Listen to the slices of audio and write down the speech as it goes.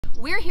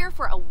We're here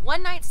for a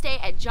one-night stay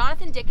at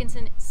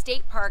Dickinson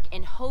State Park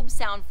in Hobe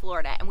Sound,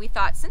 Florida. And we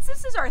thought, since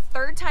this is our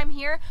third time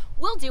here,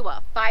 we'll do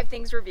a 5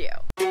 things review.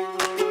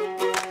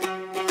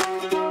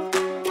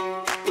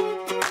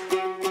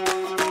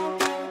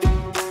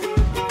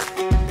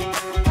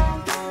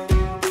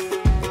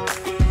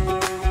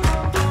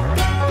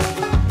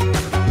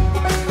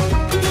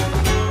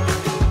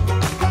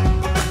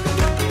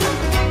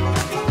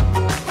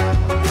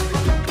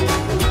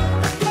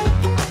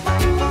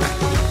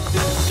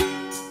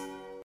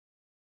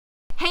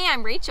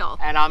 I'm Rachel.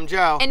 And I'm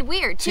Joe. And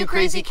we're two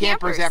crazy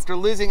campers. After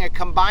losing a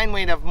combined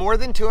weight of more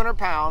than 200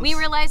 pounds, we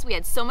realized we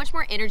had so much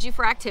more energy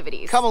for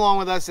activities. Come along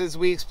with us as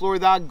we explore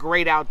the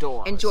great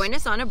outdoors. And join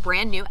us on a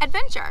brand new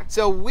adventure.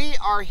 So we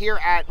are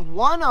here at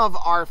one of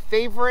our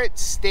favorite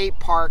state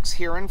parks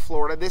here in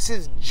Florida. This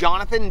is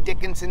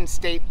Dickinson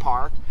State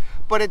Park.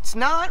 But it's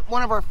not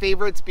one of our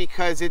favorites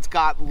because it's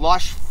got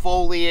lush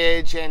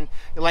foliage and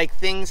like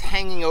things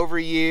hanging over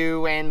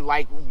you and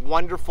like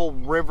wonderful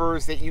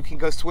rivers that you can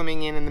go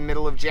swimming in the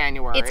middle of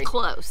January. It's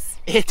close.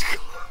 It's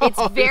close.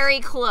 It's very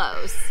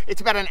close.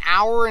 It's about an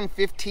hour and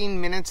 15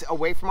 minutes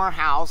away from our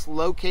house,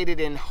 located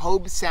in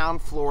Hobe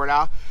Sound,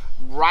 Florida,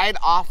 right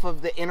off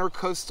of the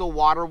Intercoastal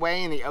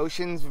Waterway, and the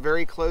ocean's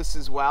very close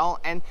as well.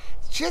 And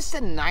it's just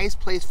a nice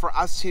place for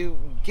us to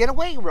get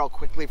away real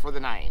quickly for the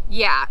night.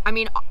 Yeah, I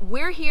mean,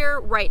 we're here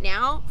right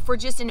now for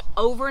just an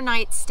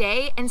overnight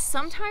stay, and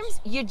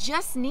sometimes you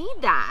just need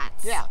that.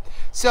 Yeah.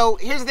 So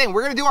here's the thing.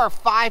 We're going to do our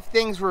 5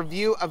 things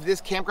review of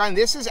this campground.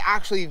 This is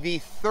actually the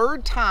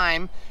 3rd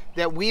time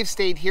that we've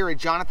stayed here at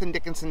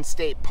Dickinson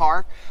State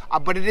Park,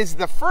 but it is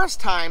the first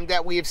time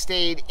that we have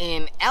stayed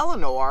in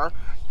Eleanor,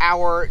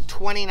 our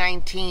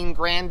 2019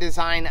 Grand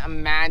Design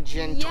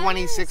Imagine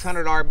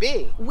 2600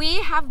 RB. We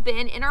have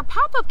been in our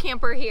pop-up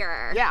camper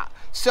here. Yeah,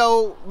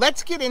 so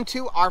let's get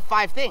into our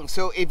 5 things.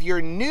 So if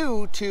you're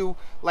new to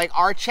like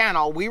our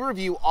channel, we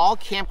review all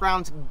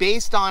campgrounds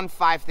based on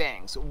 5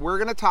 things. We're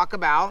gonna talk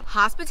about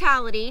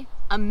hospitality,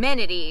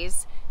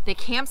 amenities, the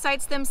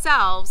campsites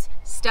themselves,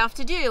 stuff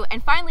to do,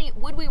 and finally,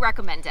 would we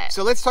recommend it?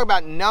 So let's talk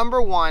about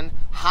number 1,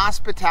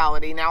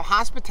 hospitality. Now,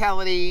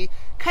 hospitality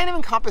kind of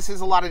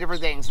encompasses a lot of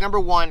different things. Number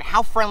 1,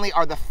 how friendly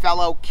are the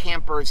fellow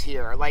campers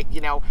here? Like,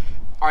 you know,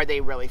 are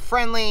they really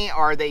friendly?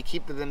 Are they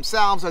keep to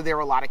themselves? Are there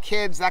a lot of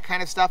kids? That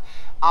kind of stuff.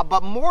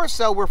 But more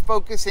so, we're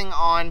focusing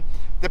on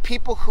the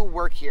people who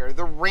work here,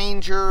 the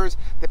rangers,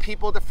 the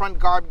people at the front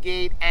guard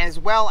gate, as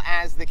well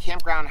as the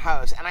campground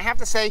host. And I have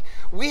to say,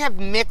 we have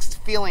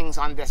mixed feelings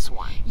on this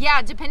one.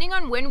 Yeah, depending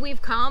on when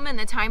we've come and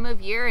the time of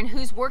year and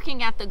who's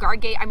working at the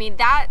guard gate, I mean,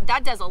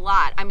 that does a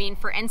lot. I mean,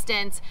 for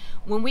instance,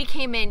 when we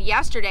came in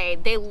yesterday,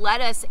 they let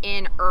us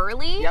in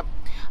early. Yep.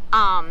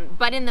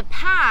 But in the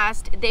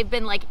past, they've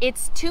been like,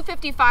 it's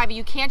 2:55,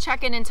 you can't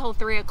check in until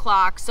 3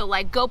 o'clock, so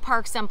like go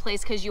park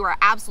someplace because you are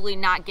absolutely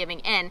not giving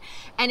in.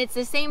 And it's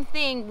the same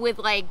thing with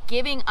like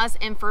giving us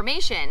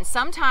information.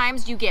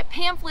 Sometimes you get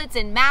pamphlets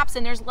and maps,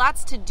 and there's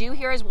lots to do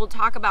here, as we'll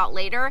talk about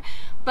later.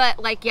 But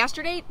like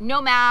yesterday,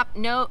 no map,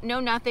 no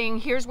nothing.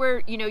 Here's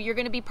where, you know, you're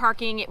gonna be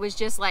parking. It was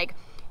just like,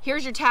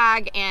 here's your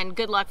tag and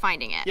good luck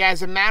finding it. Yeah,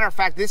 as a matter of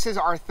fact, this is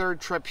our 3rd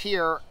trip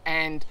here,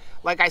 and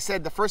like I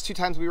said, the first 2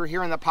 times we were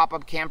here in the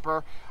pop-up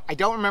camper, I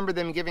don't remember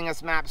them giving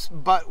us maps,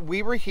 but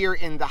we were here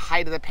in the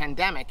height of the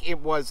pandemic. It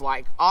was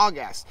like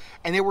August,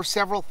 and there were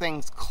several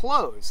things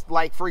closed,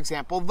 like, for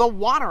example, the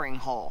watering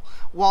hole.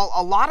 Well,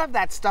 a lot of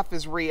that stuff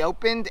is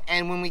reopened,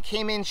 and when we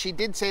came in, she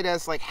did say to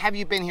us, like, have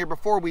you been here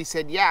before? We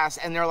said yes,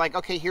 and they're like,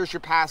 okay, here's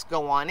your pass,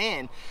 go on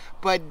in.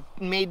 But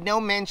made no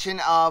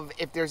mention of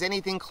if there's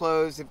anything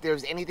closed, if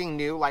there's anything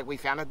new. Like we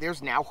found out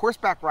there's now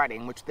horseback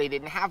riding, which they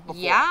didn't have before.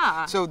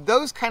 Yeah. So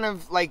those kind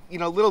of like, you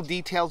know, little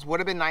details would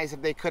have been nice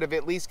if they could have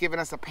at least given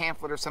us a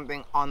pamphlet or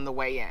something on the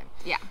way in.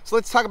 Yeah. So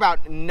let's talk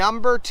about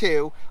number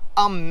 2,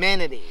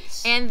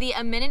 amenities. And the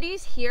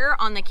amenities here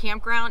on the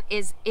campground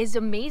is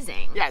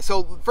amazing. Yeah,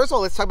 so first of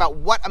all, let's talk about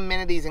what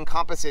amenities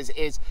encompasses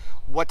is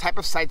what type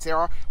of sites there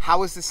are,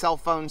 how is the cell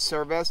phone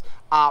service,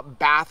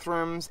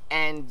 bathrooms,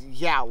 and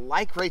yeah,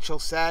 like Rachel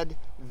said,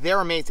 they're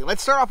amazing.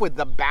 Let's start off with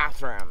the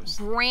bathrooms.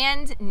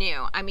 Brand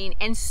new, I mean,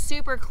 and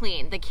super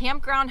clean. The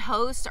campground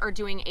hosts are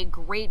doing a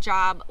great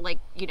job, like,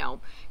 you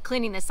know,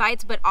 cleaning the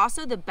sites, but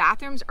also the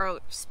bathrooms are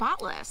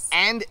spotless.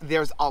 And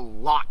there's a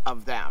lot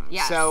of them.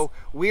 Yes. So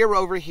we are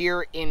over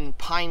here in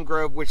Pine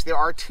Grove, which there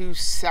are 2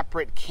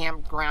 separate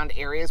campground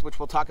areas, which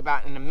we'll talk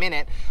about in a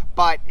minute,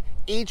 but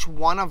each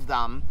one of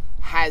them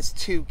has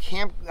 2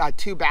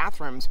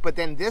 bathrooms, but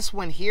then this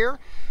one here,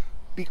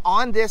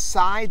 on this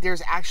side,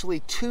 there's actually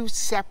 2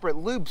 separate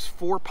loops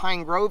for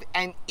Pine Grove,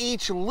 and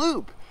each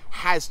loop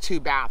has 2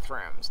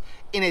 bathrooms.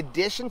 In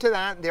addition to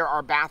that, there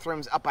are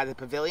bathrooms up by the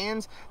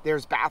pavilions.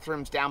 There's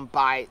bathrooms down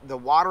by the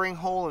watering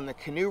hole and the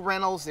canoe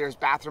rentals. There's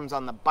bathrooms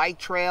on the bike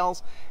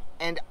trails.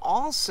 And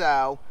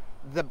also,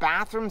 the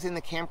bathrooms in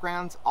the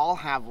campgrounds all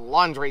have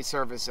laundry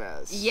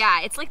services.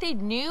 Yeah, it's like they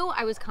knew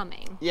I was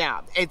coming.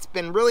 Yeah, it's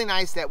been really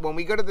nice that when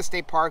we go to the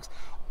state parks,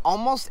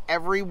 almost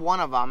every one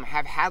of them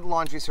have had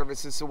laundry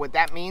services. So what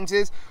that means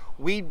is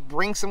we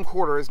bring some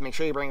quarters, make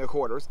sure you bring the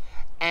quarters,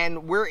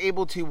 and we're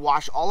able to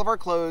wash all of our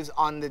clothes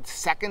on the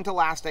second to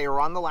last day or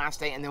on the last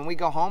day, and then we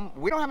go home.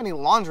 We don't have any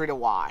laundry to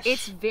wash.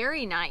 It's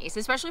very nice,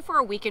 especially for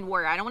a weekend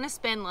warrior. I don't want to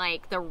spend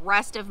like the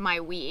rest of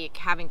my week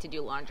having to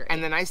do laundry.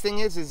 And the nice thing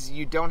is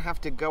you don't have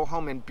to go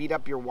home and beat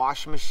up your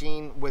washing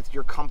machine with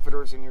your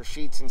comforters and your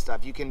sheets and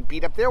stuff. You can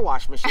beat up their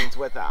washing machines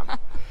with them.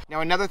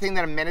 Now, another thing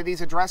that Amenities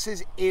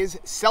addresses is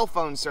cell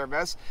phone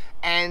service,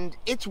 and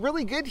it's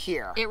really good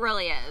here. It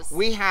really is.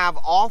 We have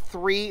all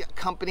three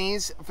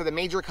companies, for the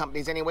major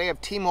companies anyway, of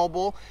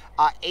T-Mobile,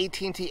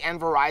 AT&T, and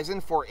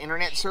Verizon for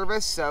internet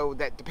service, so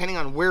that depending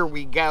on where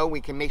we go, we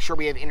can make sure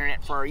we have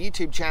internet for our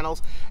YouTube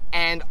channels.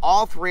 And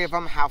all three of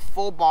them have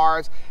full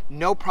bars,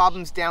 no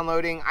problems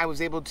downloading. I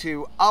was able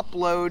to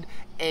upload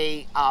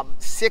a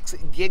 6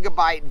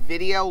 gigabyte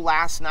video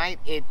last night.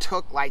 It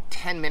took like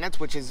 10 minutes,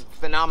 which is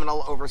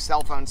phenomenal over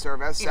cell phone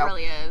service. It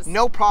really is.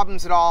 No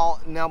problems at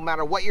all. No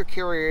matter what your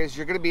carrier is,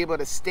 you're going to be able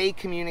to stay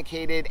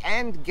communicated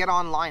and get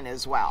online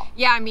as well.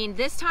 Yeah, I mean,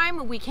 this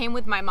time we came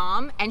with my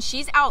mom, and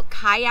she's out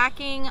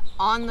kayaking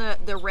on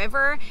the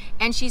river,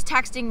 and she's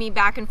texting me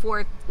back and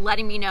forth,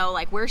 letting me know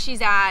like where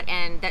she's at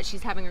and that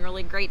she's having a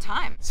really great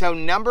time. So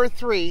number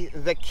 3,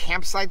 the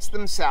campsites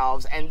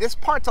themselves. And this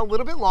part's a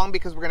little bit long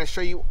because we're going to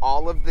show you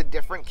all of the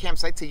different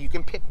campsites so you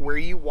can pick where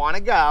you want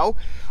to go.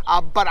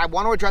 But I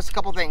want to address a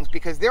couple things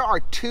because there are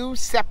 2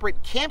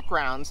 separate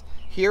campgrounds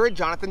here at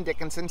Jonathan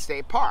Dickinson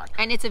State Park.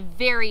 And it's a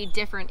very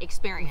different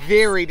experience.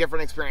 Very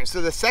different experience. So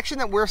the section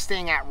that we're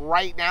staying at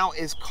right now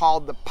is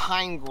called the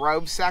Pine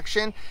Grove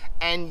section.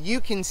 And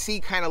you can see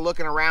kind of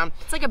looking around.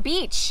 It's like a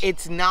beach.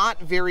 It's not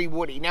very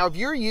woody. Now, if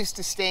you're used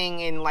to staying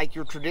in like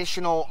your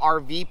traditional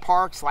RV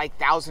parks, like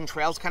Thousand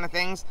Trails kind of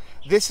things,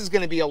 this is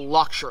going to be a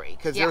luxury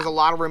because there's a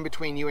lot of room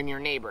between you and your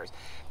neighbors.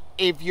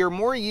 If you're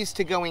more used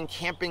to going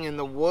camping in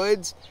the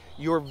woods,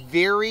 you're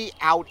very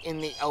out in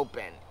the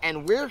open.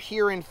 And we're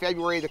here in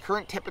February. The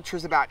current temperature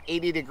is about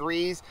 80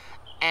 degrees,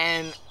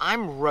 and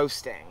I'm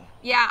roasting.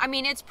 Yeah, I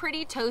mean, it's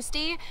pretty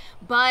toasty,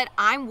 but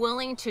I'm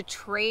willing to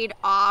trade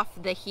off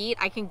the heat.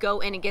 I can go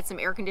in and get some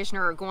air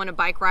conditioner or go on a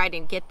bike ride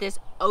and get this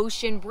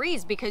ocean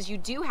breeze because you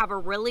do have a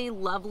really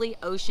lovely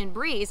ocean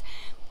breeze.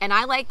 And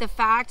I like the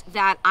fact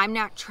that I'm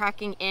not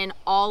trekking in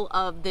all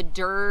of the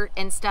dirt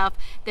and stuff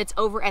that's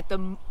over at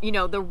the, you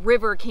know, the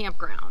river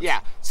campground. Yeah,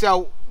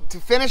 so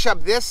to finish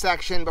up this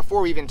section,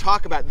 before we even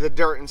talk about the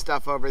dirt and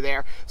stuff over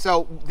there,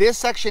 so this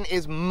section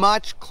is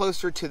much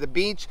closer to the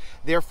beach,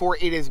 therefore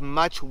it is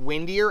much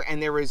windier,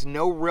 and there is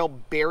no real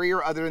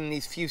barrier other than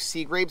these few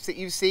sea grapes that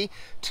you see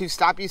to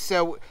stop you.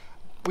 So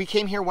we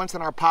came here once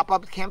in our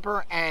pop-up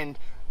camper, and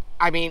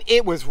I mean,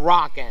 it was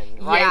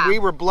rocking, right? Yeah. We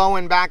were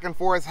blowing back and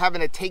forth,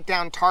 having to take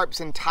down tarps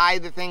and tie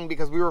the thing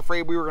because we were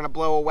afraid we were going to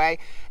blow away.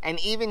 And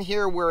even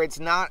here where it's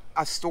not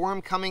a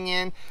storm coming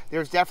in,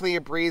 there's definitely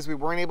a breeze. We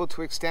weren't able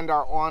to extend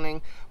our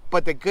awning.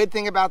 But the good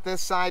thing about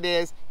this side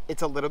is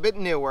it's a little bit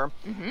newer,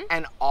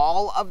 and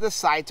all of the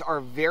sites are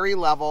very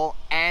level,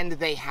 and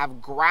they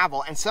have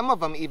gravel, and some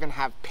of them even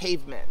have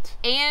pavement.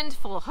 And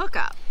full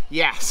hookup.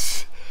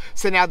 Yes.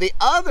 So now the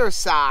other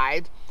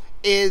side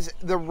is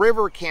the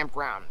river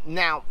campground.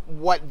 Now,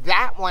 what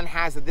that one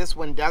has that this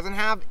one doesn't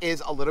have is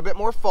a little bit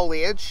more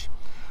foliage,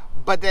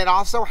 but that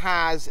also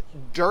has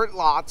dirt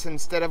lots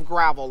instead of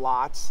gravel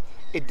lots.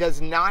 It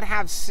does not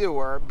have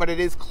sewer, but it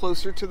is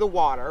closer to the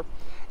water,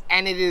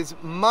 and it is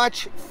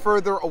much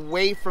further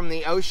away from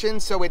the ocean,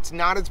 so it's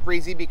not as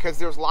breezy because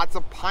there's lots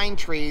of pine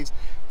trees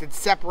that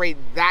separate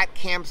that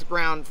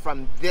campground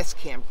from this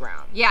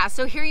campground. Yeah,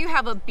 so here you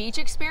have a beach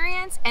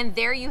experience, and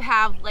there you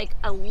have like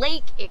a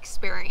lake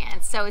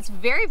experience. So it's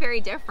very,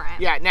 very different.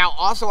 Yeah, now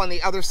also on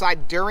the other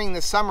side, during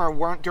the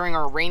summer, during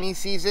our rainy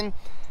season,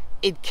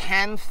 it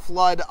can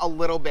flood a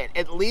little bit.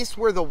 At least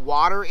where the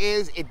water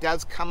is, it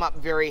does come up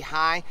very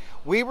high.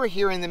 We were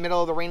here in the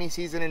middle of the rainy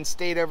season and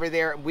stayed over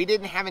there. We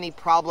didn't have any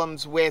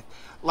problems with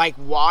like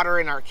water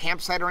in our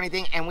campsite or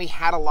anything, and we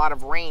had a lot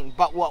of rain.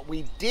 But what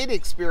we did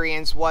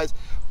experience was,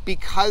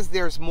 because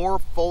there's more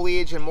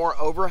foliage and more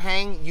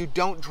overhang, you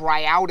don't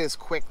dry out as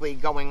quickly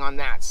going on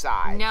that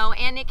side. No,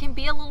 and it can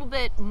be a little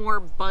bit more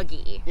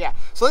buggy. Yeah,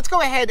 so let's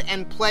go ahead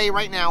and play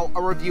right now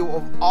a review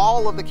of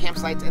all of the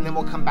campsites, and then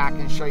we'll come back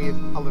and show you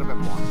a little bit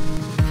more.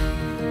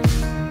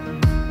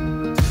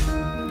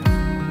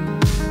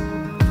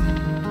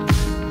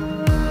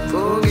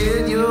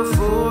 Forget your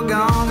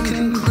foregone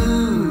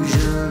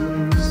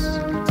conclusions.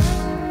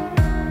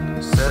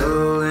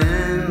 Settle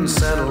in,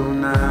 settle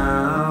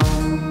now.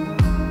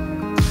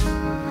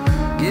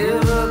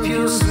 Give up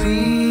your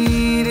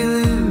sweet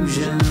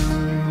illusions,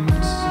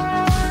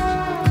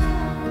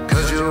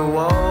 'cause your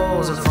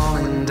walls are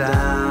falling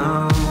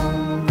down.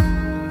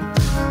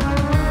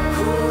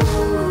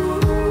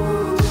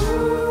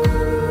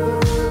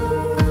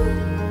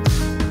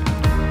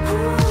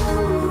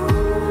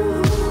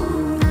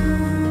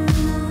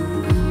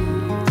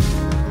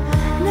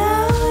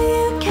 Now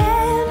you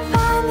can't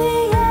find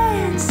the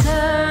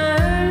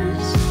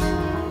answers.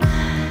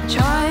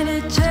 Try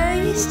to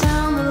chase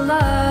down the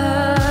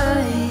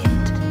light.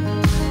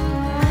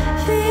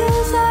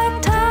 Feels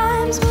like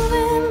time's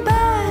moving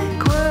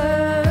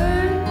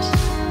backwards.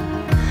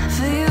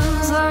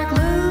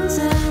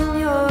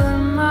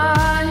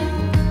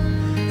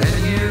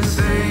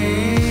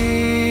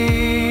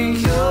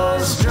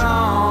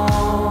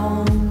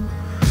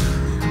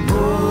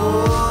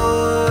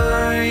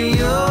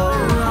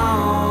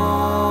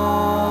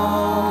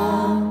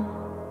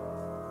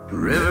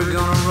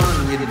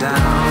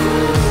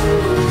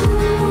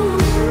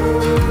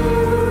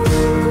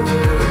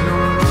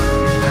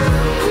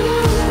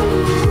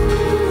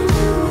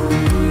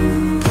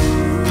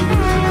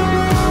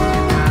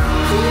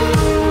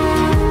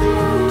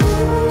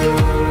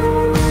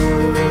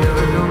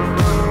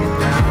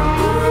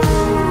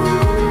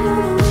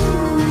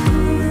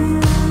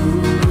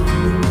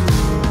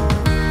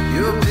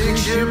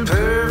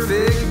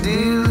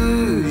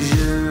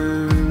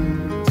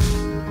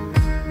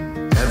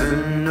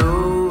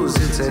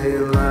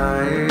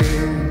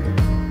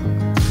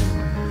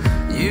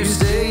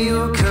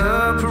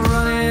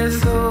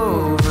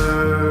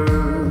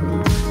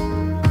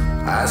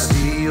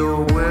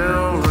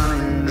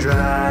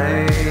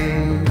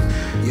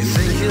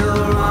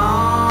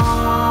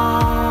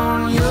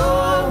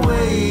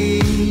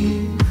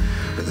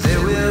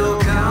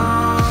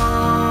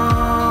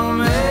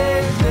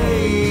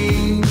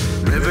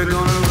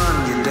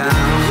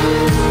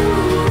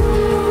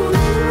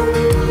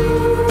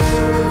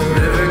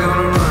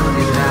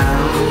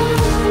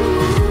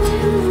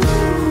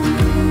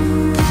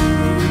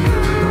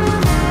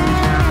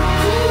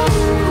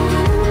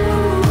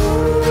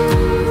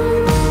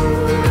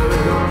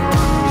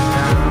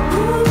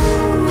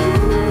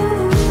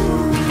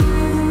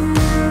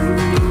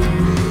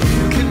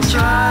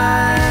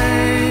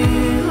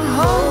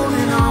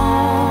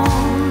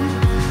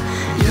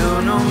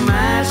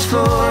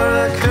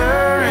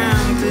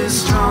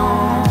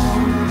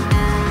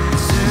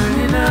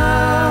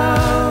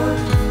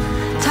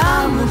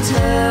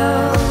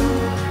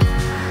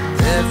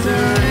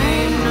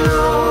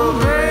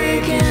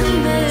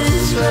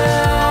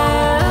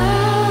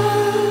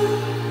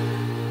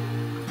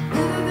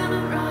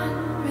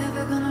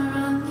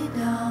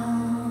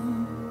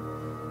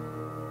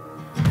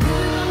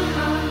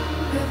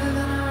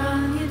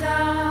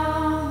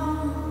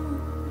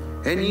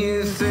 and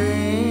you think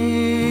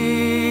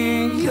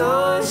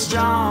you're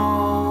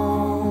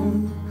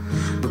strong,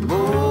 but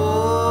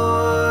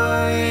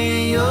boy,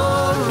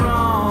 you're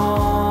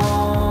wrong.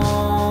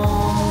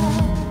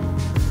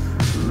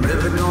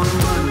 River gonna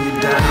run you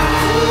down.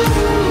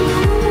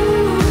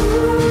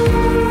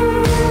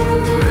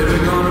 River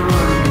gonna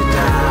run you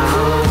down.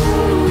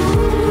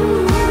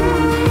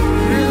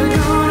 River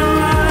gonna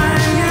run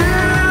you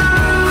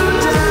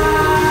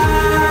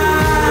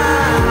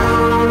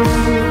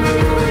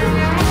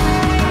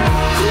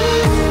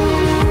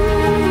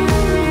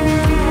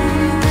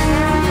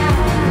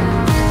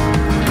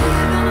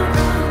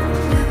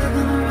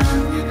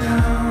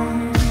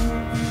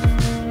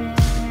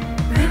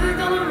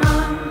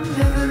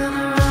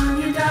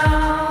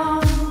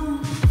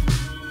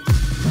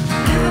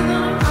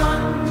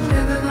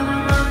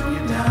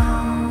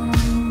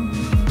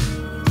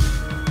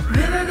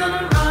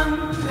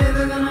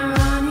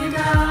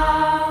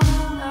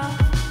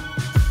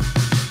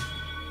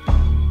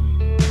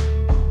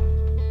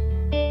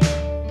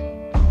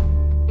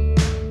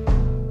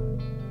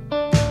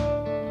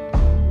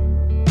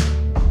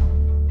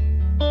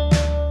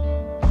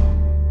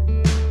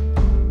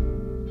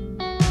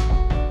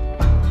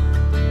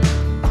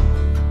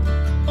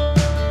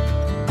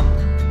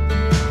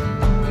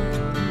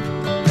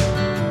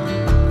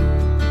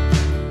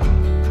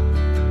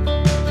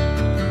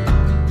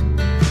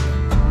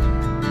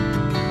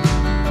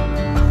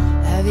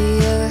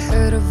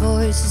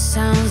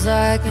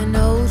like an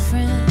old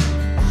friend,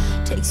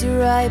 takes you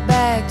right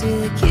back to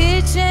the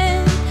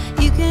kitchen.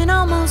 You can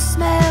almost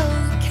smell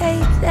the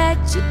cake that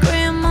your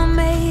grandma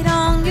made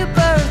on your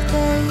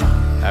birthday.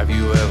 Have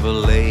you ever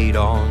laid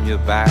on your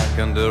back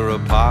under a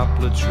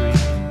poplar tree,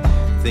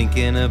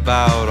 thinking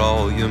about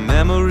all your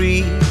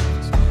memories,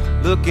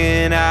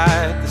 looking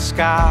at the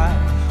sky,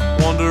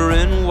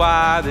 wondering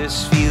why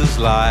this feels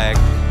like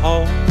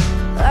home?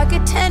 Like a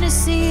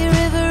Tennessee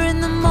river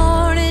in the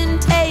morning,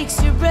 takes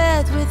your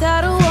breath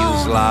without a warning.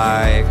 Feels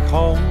like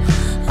home.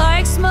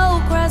 Like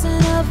smoke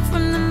rising up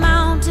from the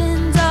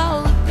mountains,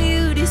 all the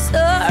beauty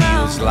surrounds.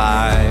 Feels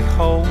like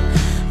home.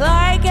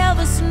 Like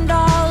Elvis and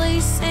Dolly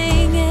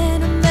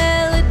singing a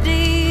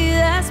melody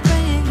that's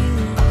bringing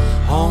you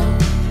home.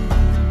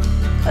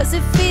 'Cause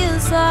it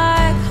feels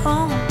like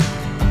home.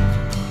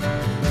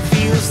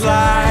 Feels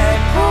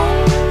like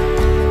home.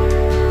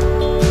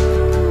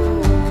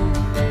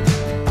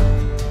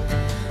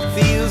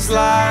 Feels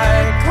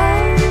like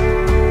home.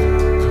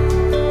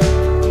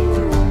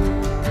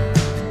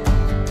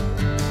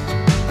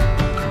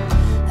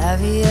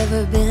 Have you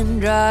ever been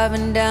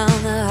driving down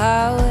the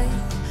highway,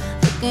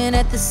 looking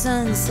at the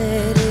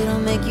sunset? It'll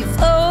make you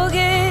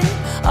forget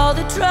all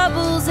the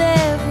troubles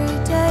every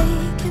day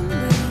can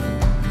bring.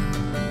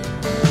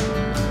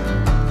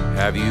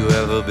 Have you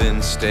ever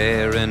been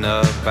staring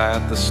up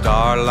at the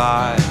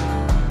starlight,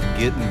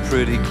 getting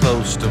pretty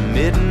close to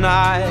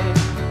midnight?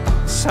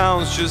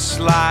 Sounds just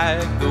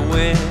like the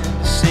wind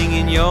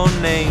singing your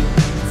name.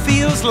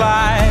 Feels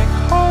like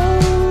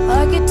home.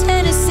 Like a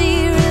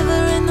Tennessee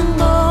river in the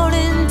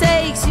morning,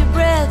 takes your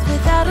breath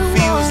without a warning.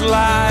 Feels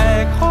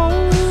like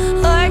home.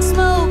 Like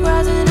smoke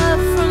rising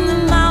up from the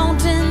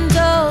mountains,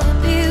 all the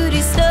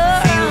beauty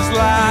surrounds. Feels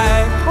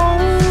like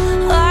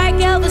home. Like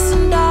Elvis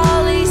and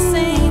Dolly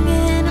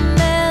singing a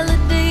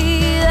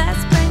melody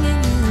that's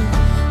bringing you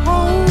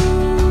home.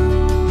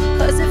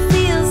 'Cause it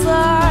feels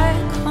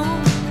like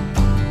home.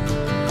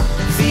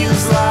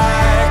 Feels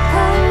like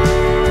home.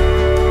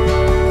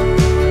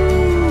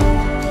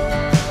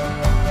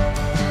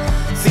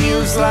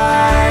 Feels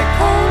like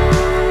home.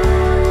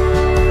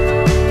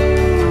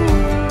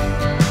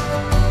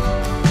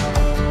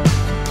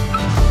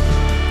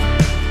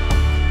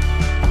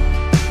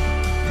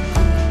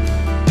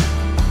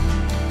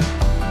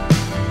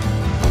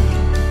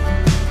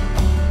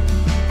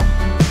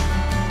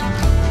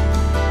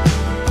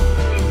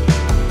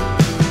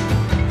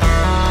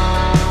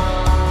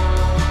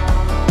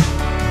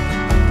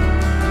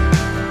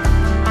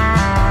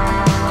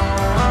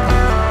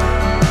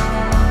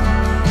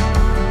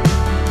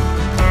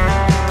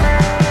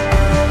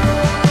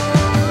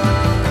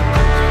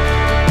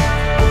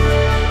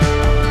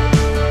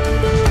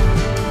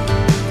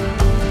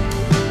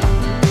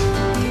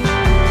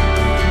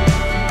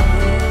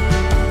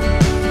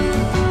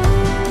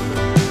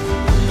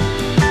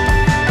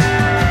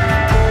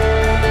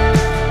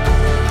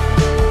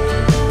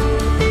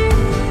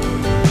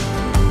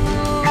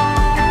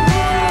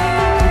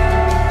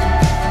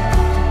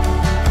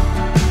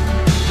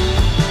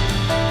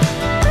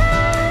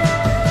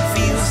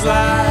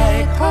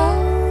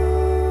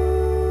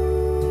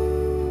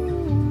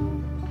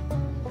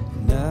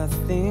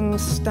 Nothing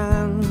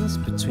stands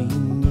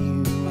between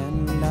you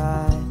and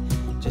I,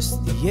 just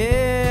the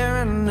air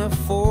and the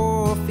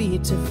 4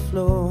 feet of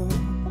floor.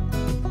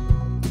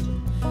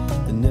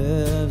 The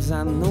nerves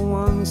and the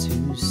ones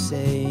who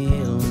say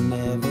it'll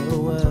never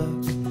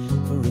work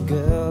for a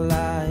girl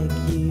like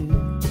you,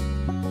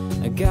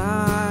 a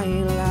guy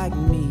like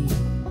me.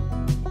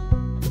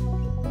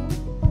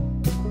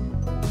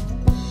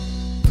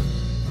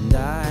 And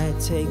I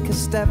take a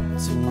step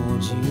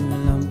towards you,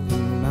 lump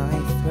in my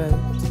throat.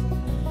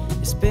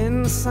 It's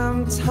been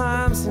some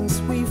time since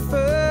we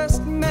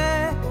first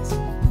met,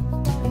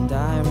 and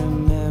I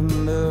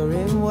remember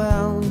it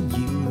well.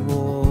 You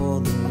wore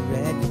the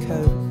red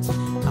coat.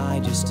 I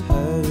just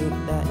hope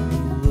that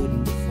you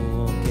wouldn't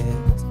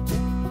forget.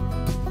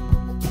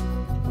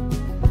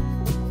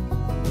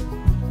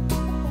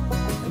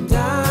 And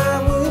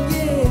I would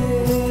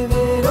give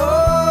it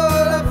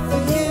all up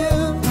for you,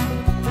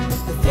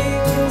 the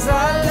things I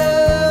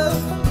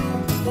love,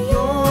 for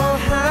your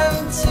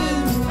hand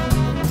too,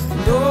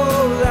 and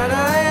all that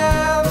I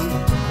am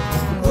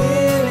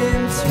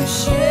willing to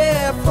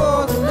share for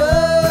the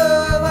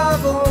love of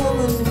a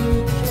woman who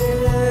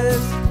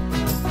cares.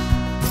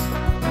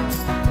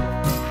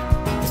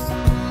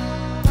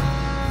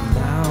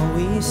 Now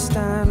we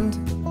stand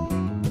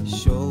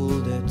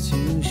shoulder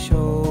to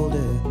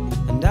shoulder,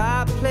 and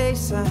I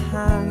place a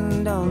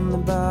hand on the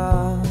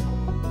bar.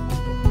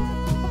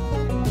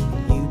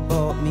 You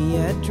bought me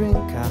a drink,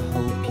 I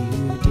hope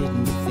you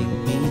didn't think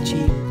me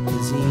cheap,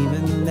 'cause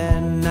even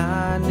then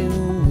I knew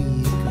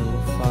we'd go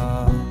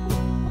far.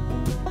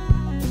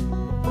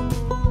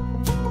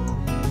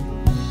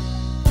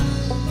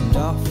 And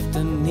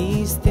often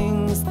these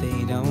things,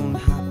 they don't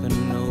happen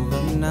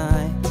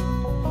overnight,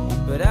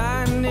 but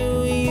I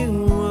knew you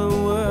were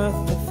worth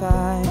the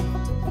fight.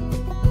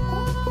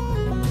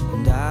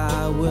 And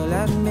I will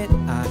admit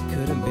I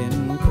could have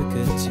been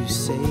quicker to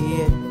say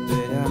it,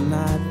 but I'm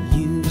not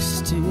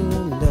used to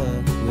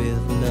love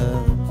with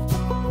love.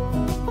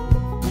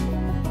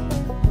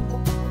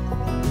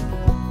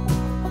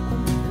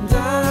 And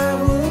I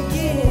would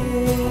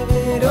give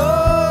it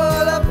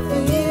all up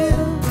for you,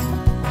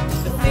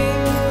 the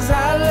things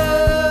I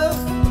love,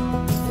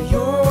 for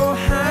your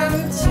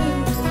hand too,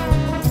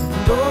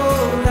 and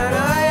all that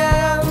I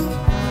am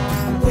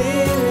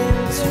willing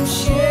to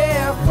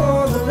share for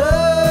the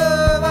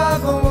love of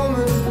a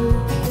woman who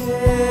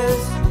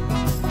cares.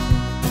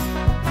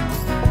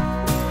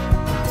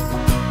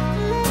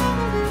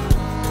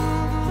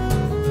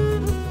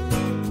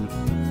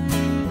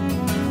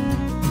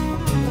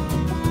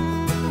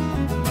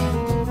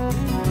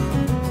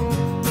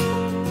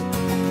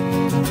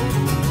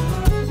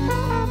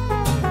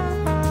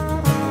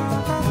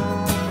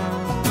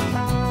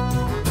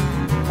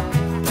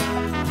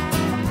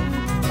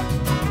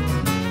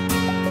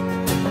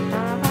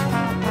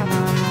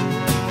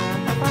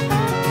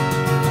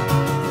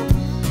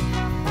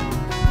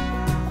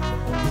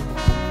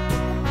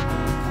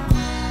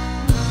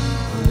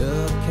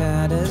 Look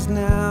at us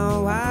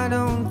now, I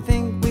don't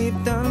think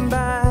we've done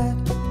bad.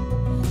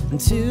 And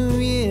 2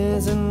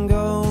 years and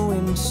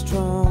going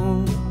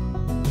strong.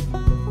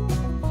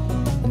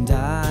 And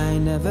I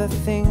never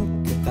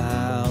think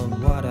about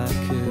what I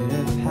could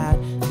have had,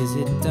 'cause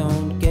it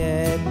don't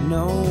get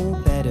no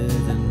better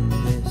than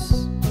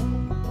this.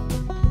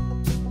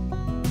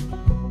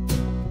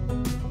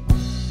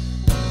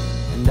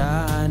 And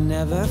I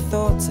never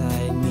thought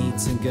I'd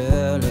meet a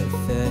girl at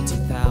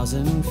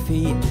 30,000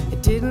 feet.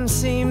 It didn't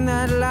seem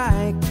that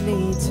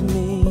likely to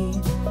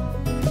me.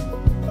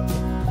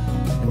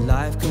 And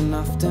life can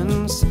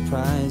often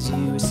surprise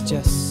you, it's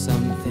just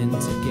something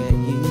to get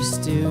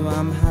used to.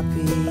 I'm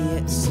happy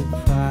it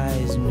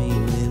surprised me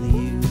with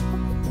you.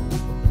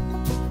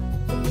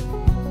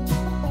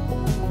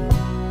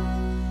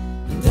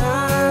 And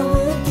I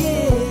would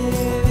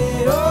give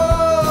it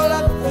all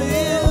up for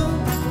you,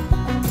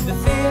 the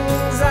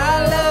things I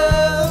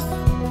love,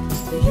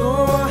 for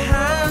your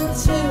hand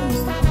too,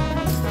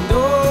 and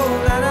all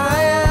that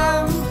I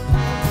am,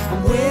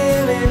 I'm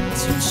willing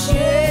to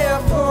share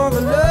for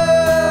the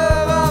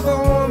love of a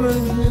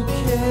woman who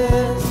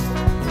cares.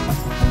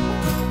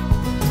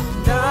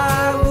 And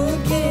I would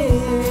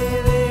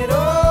give it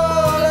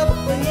all up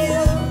for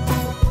you,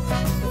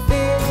 the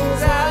things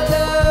I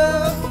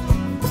love,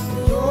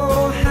 for your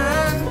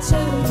hand too,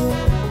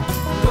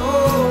 and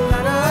all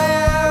that I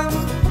am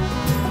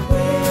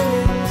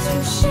willing to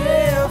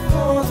share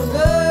for the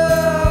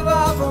love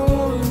of a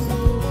woman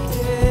who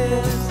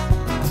cares.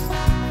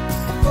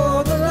 For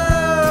the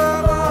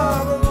love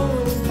of a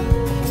woman who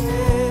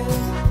cares.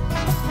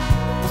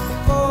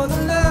 For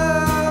the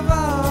love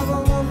of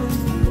a woman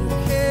who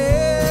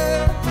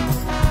cares.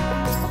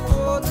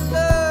 For the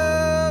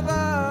love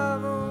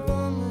of a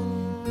woman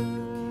who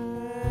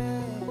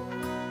cares.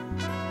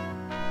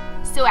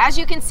 So as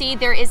you can see,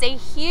 there is a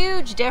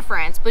huge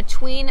difference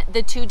between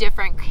the two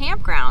different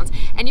campgrounds,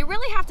 and you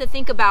really have to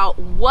think about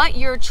what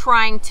you're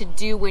trying to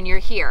do when you're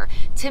here.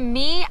 To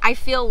me, I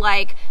feel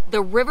like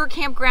the river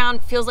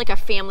campground feels like a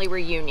family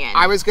reunion.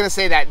 I was going to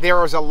say that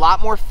there is a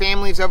lot more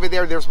families over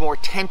there. There's more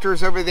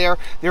tenters over there.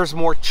 There's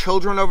more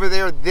children over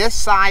there. This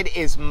side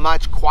is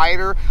much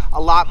quieter, a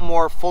lot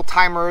more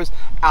full-timers,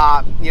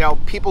 you know,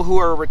 people who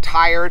are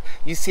retired.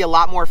 You see a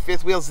lot more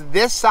fifth wheels.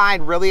 This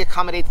side really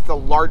accommodates the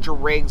larger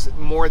rigs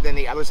more than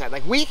the other side.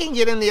 Like, we can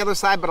get in the other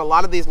side, but a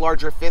lot of these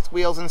larger fifth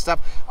wheels and stuff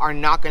are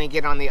not going to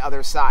get on the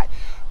other side.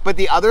 But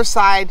the other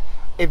side,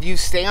 if you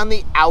stay on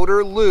the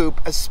outer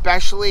loop,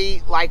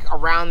 especially like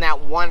around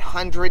that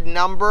 100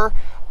 number,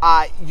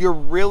 you're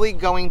really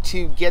going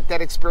to get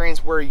that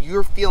experience where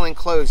you're feeling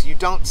close. You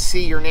don't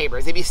see your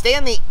neighbors. If you stay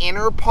in the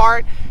inner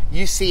part,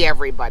 you see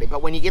everybody.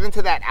 But when you get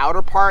into that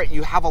outer part,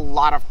 you have a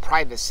lot of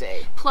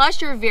privacy. Plus,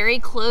 you're very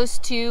close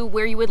to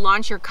where you would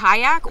launch your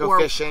kayak Go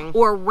fishing.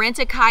 or rent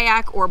a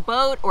kayak or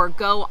boat or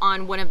go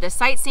on one of the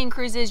sightseeing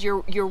cruises.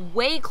 You're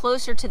way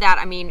closer to that.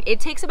 I mean, it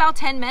takes about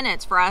 10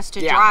 minutes for us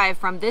to drive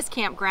from this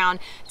campground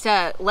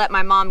to let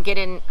my mom get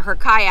in her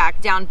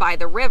kayak down by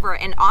the river.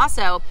 And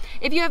also,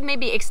 if you have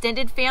maybe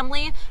extended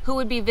family who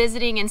would be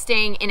visiting and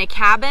staying in a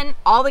cabin,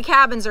 all the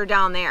cabins are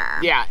down there.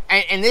 Yeah,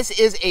 and this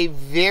is a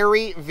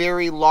very,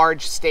 very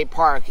large state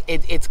park.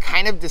 It's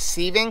kind of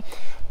deceiving,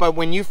 but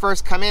when you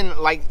first come in,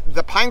 like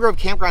the Pine Grove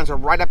campgrounds are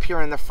right up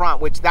here in the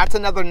front, which that's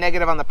another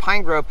negative on the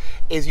Pine Grove,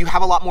 is you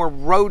have a lot more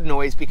road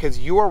noise because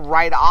you're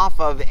right off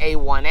of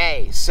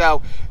A1A.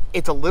 So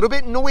it's a little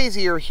bit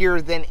noisier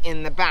here than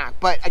in the back.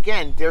 But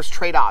again, there's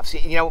trade-offs.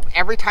 You know,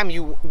 every time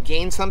you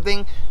gain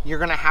something, you're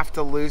gonna have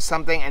to lose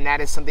something, and that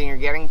is something you're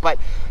getting. But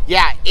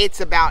yeah, it's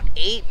about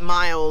 8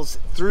 miles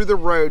through the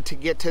road to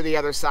get to the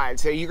other side.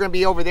 So you're gonna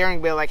be over there and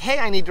be like, hey,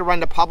 I need to run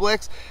to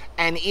Publix.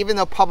 And even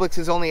though Publix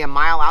is only a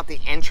mile out the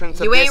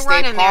entrance of this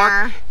state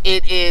park,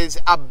 it is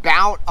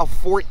about a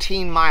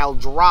 14-mile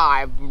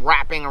drive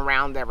wrapping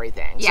around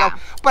everything. Yeah.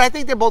 So, but I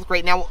think they're both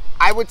great. Now,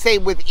 I would say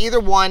with either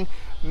one,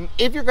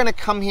 if you're going to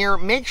come here,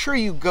 make sure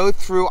you go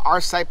through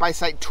our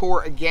site-by-site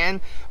tour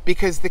again,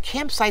 because the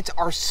campsites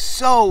are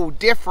so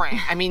different.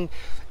 I mean,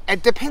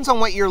 it depends on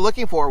what you're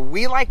looking for.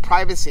 We like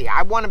privacy.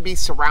 I want to be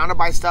surrounded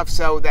by stuff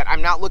so that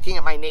I'm not looking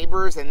at my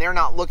neighbors and they're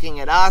not looking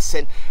at us.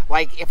 And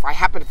like, if I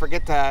happen to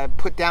forget to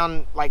put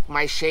down like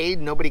my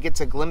shade, nobody gets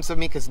a glimpse of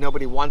me because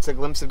nobody wants a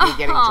glimpse of me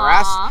getting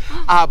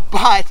dressed.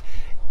 But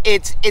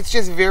it's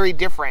just very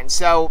different.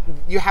 So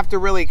you have to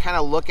really kind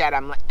of look at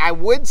them. I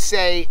would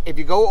say if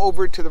you go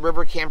over to the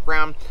river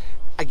campground,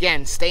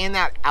 again, stay in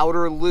that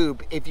outer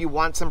loop if you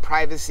want some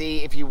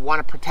privacy, if you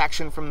want a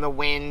protection from the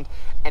wind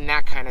and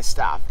that kind of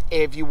stuff.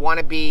 If you want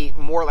to be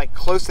more like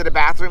close to the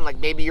bathroom, like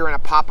maybe you're in a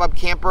pop-up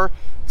camper,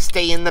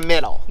 stay in the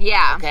middle.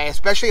 Yeah. Okay,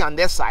 especially on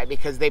this side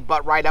because they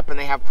butt right up and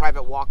they have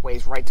private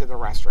walkways right to the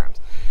restrooms.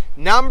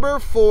 Number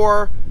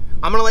 4,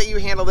 I'm gonna let you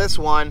handle this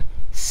one.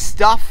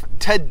 Stuff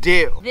to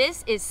do.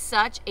 This is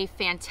such a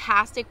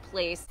fantastic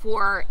place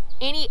for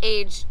any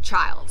age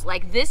child.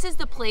 Like, this is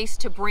the place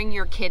to bring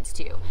your kids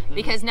to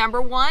because number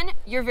 1,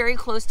 you're very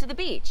close to the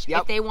beach.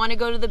 Yep. If they want to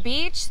go to the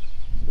beach,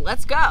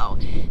 let's go.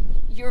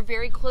 You're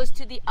very close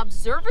to the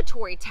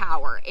observatory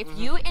tower. If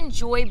you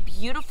enjoy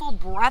beautiful,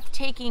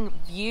 breathtaking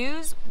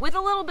views with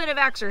a little bit of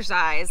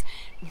exercise,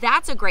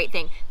 that's a great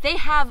thing. They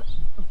have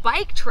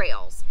bike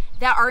trails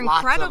that are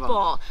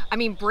incredible. I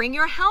mean, bring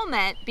your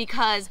helmet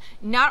because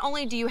not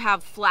only do you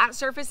have flat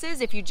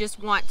surfaces if you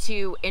just want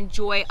to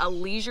enjoy a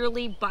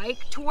leisurely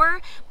bike tour,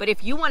 but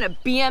if you want to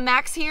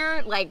BMX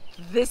here, like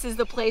this is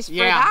the place for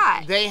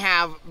that. They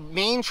have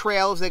main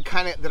trails that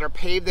are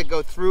paved that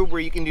go through where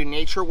you can do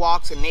nature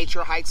walks and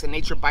nature hikes and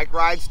nature bike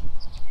rides.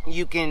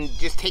 You can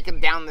just take them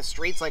down the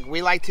streets like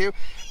we like to,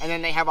 and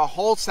then they have a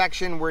whole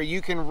section where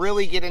you can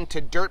really get into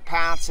dirt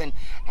paths and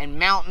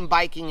mountain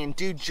biking and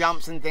do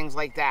jumps and things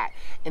like that.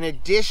 In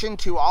addition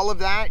to all of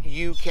that,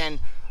 you can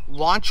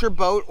launch your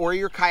boat or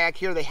your kayak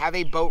here. They have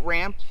a boat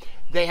ramp.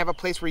 They have a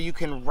place where you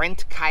can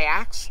rent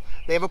kayaks.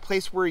 They have a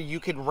place where you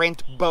can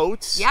rent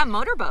boats. Yeah,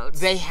 motorboats.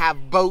 They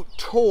have boat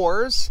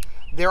tours.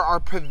 There are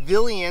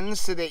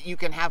pavilions so that you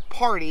can have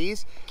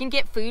parties. You can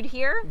get food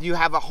here. You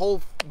have a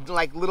whole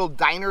like little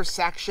diner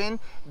section.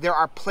 There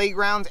are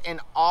playgrounds in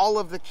all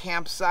of the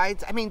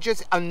campsites. I mean,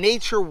 just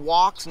nature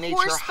walks, nature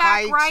hikes.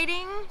 Horseback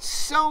riding.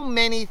 So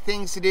many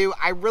things to do.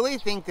 I really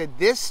think that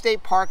this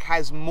state park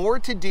has more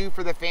to do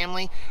for the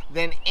family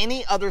than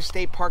any other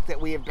state park that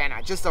we have been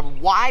at. Just a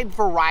wide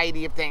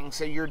variety of things.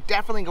 So you're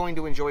definitely going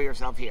to enjoy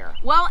yourself here.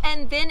 Well,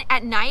 and then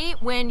at night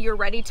when you're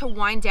ready to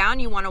wind down,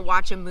 you want to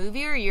watch a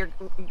movie or you're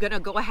going to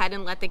go ahead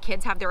and let the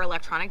kids have their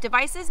electronic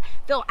devices,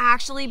 they'll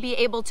actually be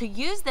able to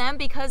use them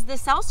because the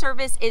cell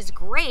service is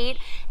great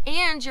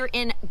and you're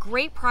in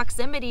great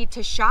proximity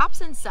to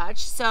shops and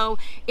such. So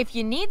if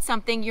you need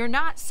something, you're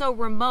not so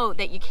remote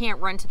that you can't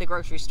run to the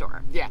grocery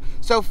store. Yeah.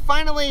 So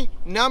finally,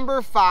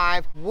 number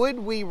 5, would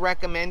we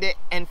recommend it?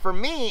 And for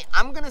me,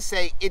 I'm going to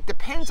say it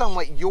depends on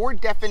what your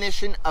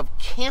definition of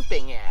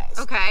camping is.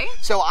 Okay.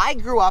 So I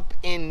grew up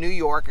in New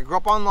York. I grew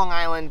up on Long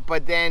Island,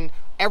 but then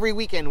every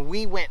weekend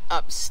we went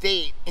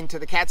upstate into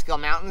the Catskill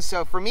Mountains.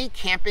 So for me,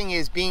 camping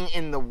is being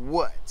in the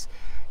woods.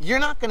 You're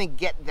not going to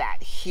get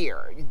that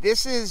here.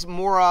 This is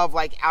more of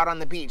like out on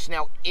the beach.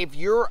 Now, if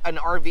you're an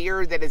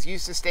RVer that is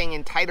used to staying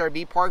in tight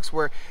RV parks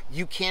where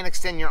you can't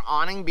extend your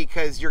awning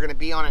because you're going to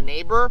be on a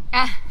neighbor,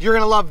 you're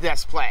going to love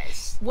this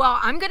place. Well,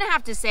 I'm going to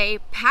have to say,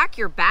 pack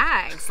your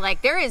bags.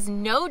 Like, there is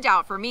no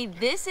doubt for me,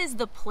 this is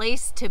the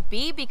place to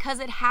be because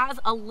it has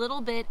a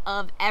little bit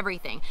of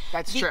everything.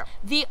 That's true.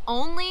 The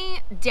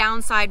only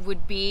downside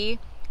would be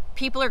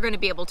people are going to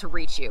be able to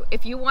reach you.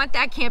 If you want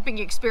that camping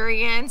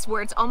experience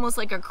where it's almost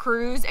like a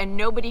cruise and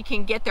nobody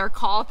can get their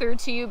call through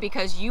to you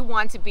because you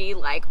want to be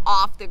like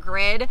off the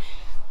grid,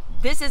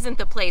 this isn't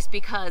the place,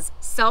 because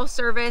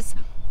self-service,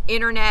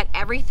 internet,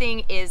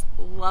 everything is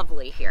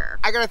lovely here.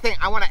 I gotta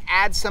think, I wanna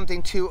add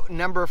something to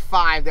number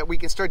 5 that we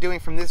can start doing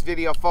from this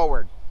video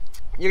forward.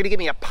 You're gonna give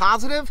me a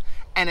positive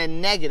and a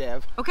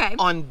negative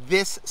on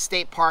this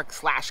state park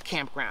 /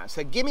 campground.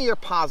 So give me your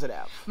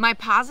positive. My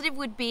positive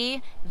would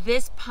be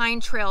this Pine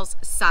Trails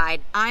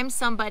side. I'm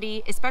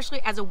somebody,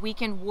 especially as a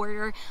weekend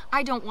warrior,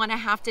 I don't want to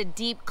have to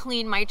deep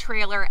clean my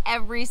trailer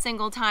every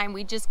single time.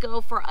 We just go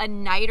for a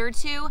night or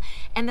two.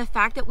 And the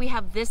fact that we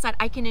have this side,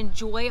 I can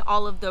enjoy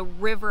all of the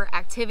river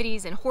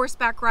activities and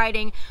horseback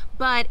riding,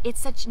 but it's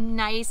such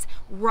nice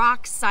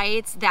rock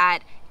sites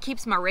that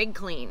keeps my rig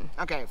clean.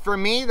 Okay, for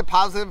me, the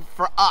positive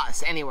for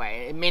us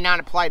anyway, it may not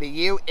apply to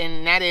you,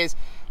 and that is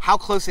how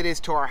close it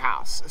is to our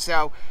house.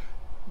 So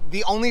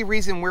the only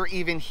reason we're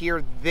even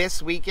here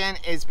this weekend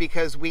is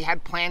because we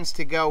had plans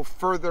to go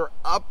further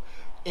up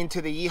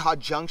into the Yeehaw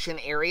Junction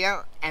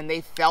area, and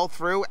they fell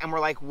through, and we're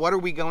like, what are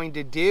we going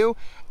to do?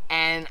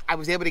 And I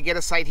was able to get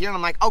a site here, and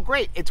I'm like, oh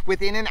great, it's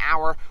within an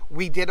hour.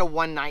 We did a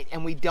one night,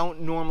 and we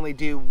don't normally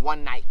do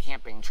one night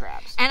camping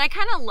trips. And I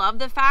kind of love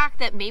the fact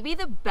that maybe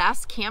the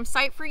best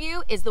campsite for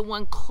you is the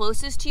one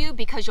closest to you,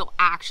 because you'll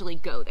actually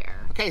go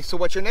there. Okay, so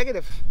what's your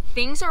negative?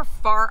 Things are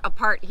far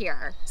apart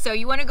here. So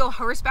you want to go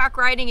horseback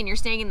riding and you're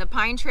staying in the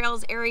Pine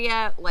Trails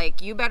area,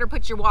 like you better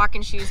put your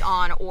walking shoes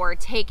on or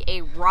take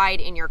a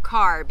ride in your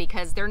car,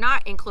 because they're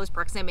not in close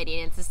proximity.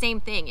 And it's the same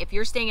thing. If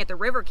you're staying at the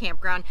river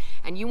campground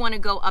and you want to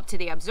go up to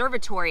the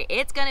observatory,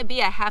 it's going to be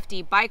a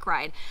hefty bike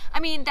ride. I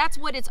mean, that's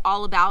what it's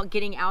all about.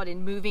 Getting out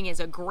and moving is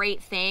a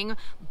great thing,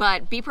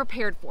 but be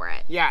prepared for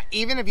it. Yeah,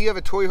 even if you have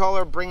a toy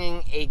hauler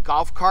bringing a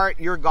golf cart,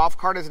 your golf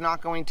cart is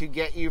not going to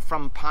get you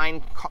from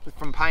Pine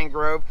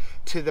Grove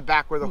to the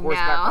back where the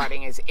horseback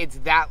riding is. It's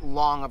that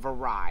long of a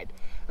ride.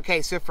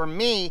 Okay, so for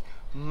me,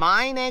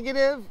 my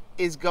negative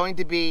is going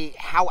to be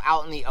how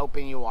out in the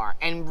open you are.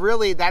 And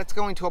really, that's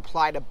going to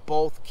apply to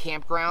both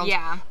campgrounds.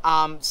 Yeah.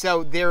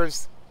 So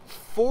there's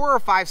 4 or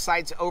 5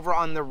 sites over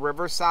on the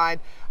riverside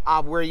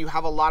where you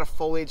have a lot of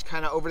foliage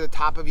kind of over the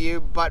top of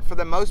you, but for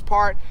the most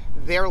part,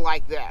 they're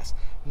like this.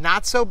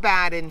 Not so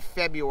bad in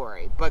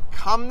February, but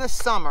come the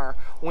summer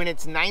when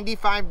it's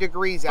 95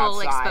 degrees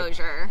outside. Full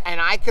exposure.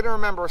 And I can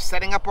remember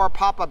setting up our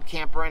pop-up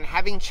camper and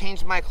having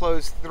changed my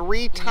clothes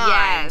 3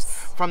 times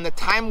from the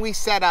time we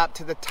set up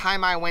to the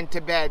time I went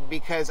to bed,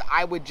 because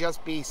I would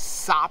just be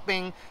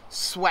sopping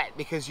sweat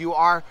because you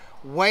are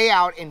way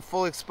out in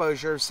full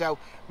exposure. So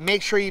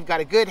make sure you've got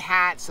a good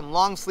hat, some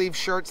long sleeve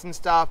shirts and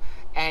stuff,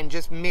 and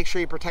just make sure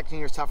you're protecting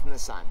yourself from the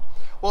sun.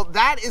 Well,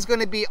 that is going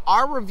to be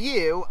our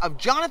review of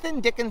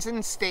Jonathan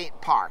Dickinson State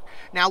Park.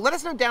 Now, let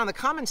us know down in the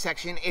comment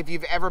section if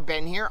you've ever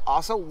been here.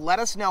 Also, let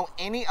us know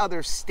any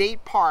other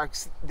state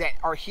parks that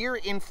are here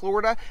in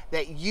Florida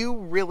that you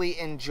really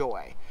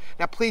enjoy.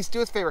 Now, please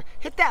do us a favor,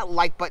 hit that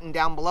like button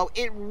down below.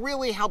 It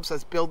really helps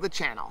us build the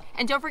channel.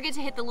 And don't forget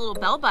to hit the little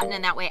bell button,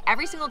 and that way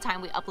every single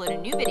time we upload a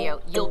new video,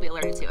 you'll be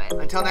alerted to it.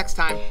 Until next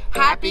time,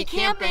 Happy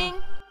camping!